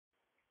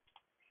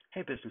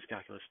Hey, business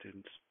calculus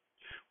students.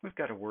 We've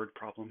got a word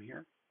problem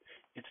here.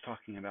 It's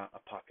talking about a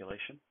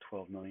population,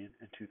 12 million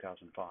in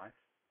 2005.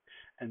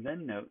 And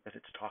then note that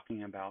it's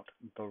talking about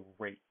the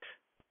rate.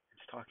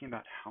 It's talking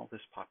about how this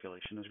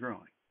population is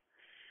growing.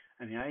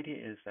 And the idea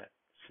is that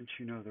since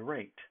you know the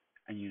rate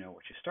and you know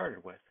what you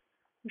started with,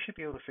 we should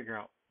be able to figure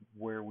out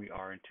where we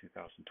are in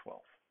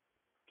 2012.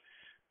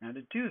 Now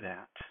to do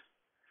that,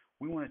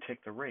 we want to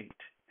take the rate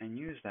and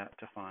use that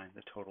to find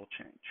the total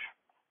change.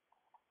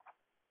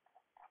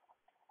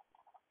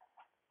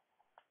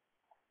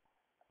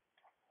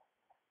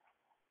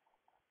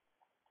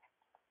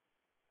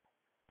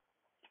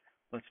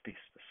 Let's be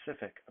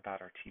specific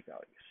about our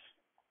t-values.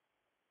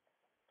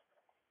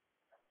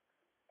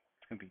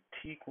 It's going to be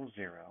t equals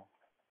 0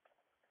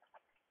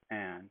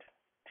 and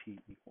t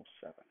equals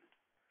 7.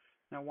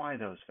 Now why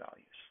those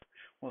values?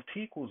 Well,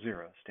 t equals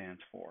 0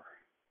 stands for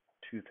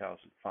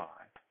 2005,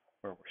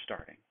 where we're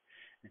starting.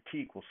 And t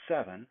equals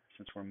 7,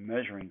 since we're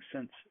measuring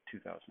since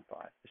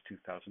 2005, is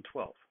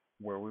 2012,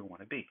 where we want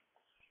to be.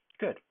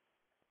 Good.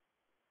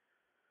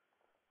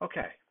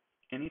 Okay,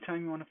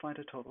 anytime you want to find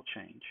a total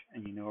change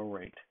and you know a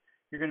rate,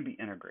 you're going to be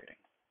integrating.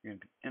 You're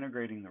going to be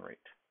integrating the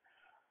rate.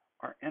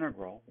 Our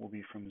integral will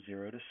be from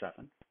 0 to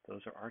 7.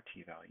 Those are our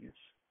t-values.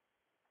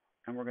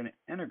 And we're going to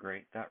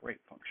integrate that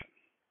rate function.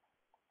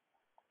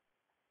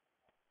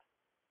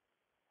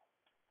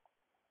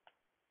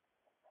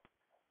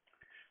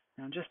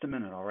 Now in just a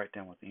minute I'll write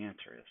down what the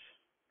answer is.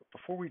 But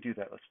before we do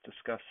that, let's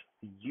discuss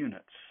the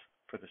units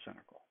for this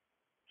integral.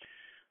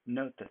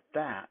 Note that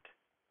that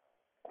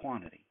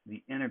quantity,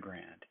 the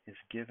integrand, is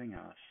giving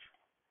us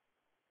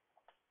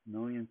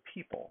million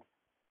people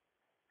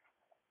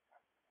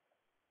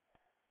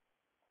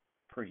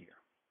per year.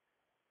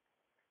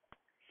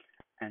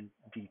 And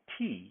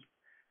dt,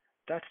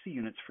 that's the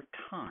units for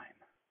time.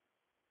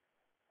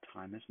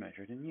 Time is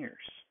measured in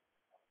years.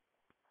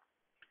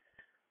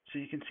 So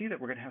you can see that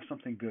we're going to have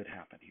something good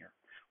happen here.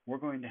 We're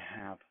going to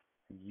have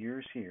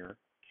years here,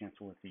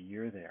 cancel with the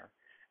year there,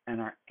 and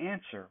our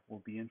answer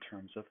will be in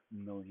terms of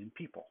million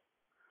people.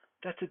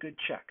 That's a good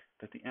check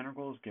that the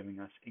integral is giving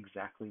us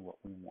exactly what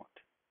we want,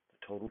 the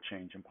total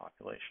change in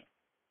population.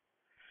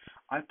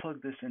 I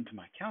plugged this into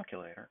my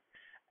calculator,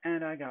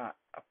 and I got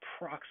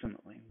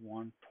approximately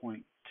 1.272,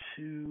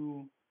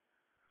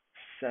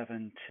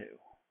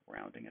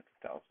 rounding at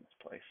the thousandths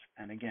place.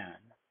 And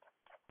again,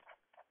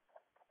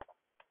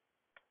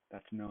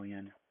 that's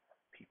million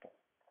people.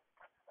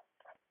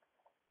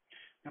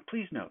 Now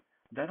please note,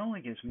 that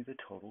only gives me the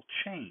total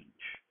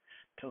change.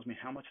 It tells me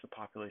how much the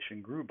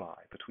population grew by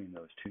between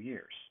those 2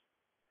 years.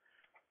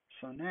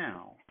 So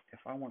now,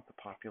 if I want the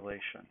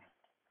population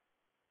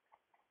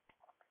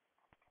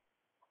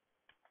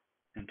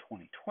in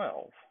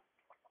 2012,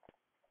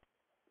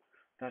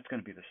 that's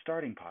going to be the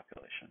starting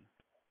population,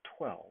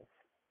 12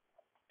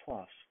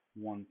 plus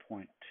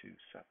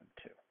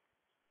 1.272.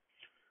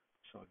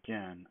 So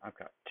again, I've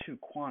got two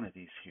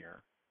quantities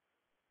here.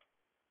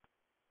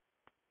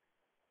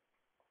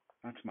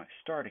 That's my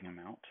starting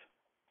amount.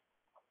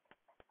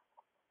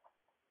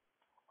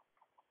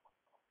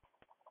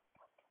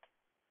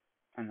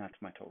 And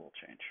that's my total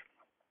change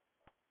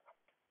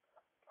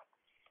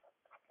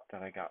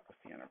that I got with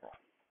the integral.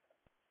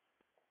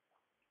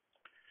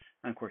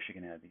 And of course, you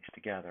can add these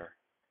together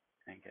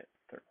and get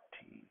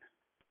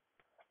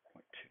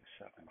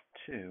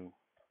 13.272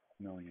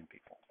 million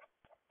people.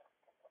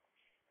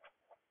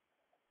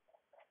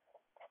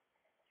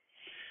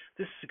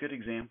 This is a good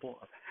example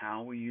of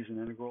how we use an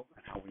integral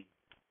and how we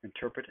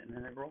interpret an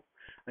integral.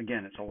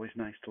 Again, it's always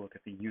nice to look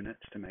at the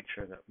units to make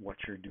sure that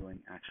what you're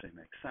doing actually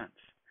makes sense.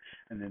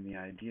 And then the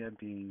idea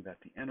being that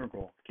the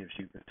integral gives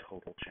you the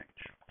total change.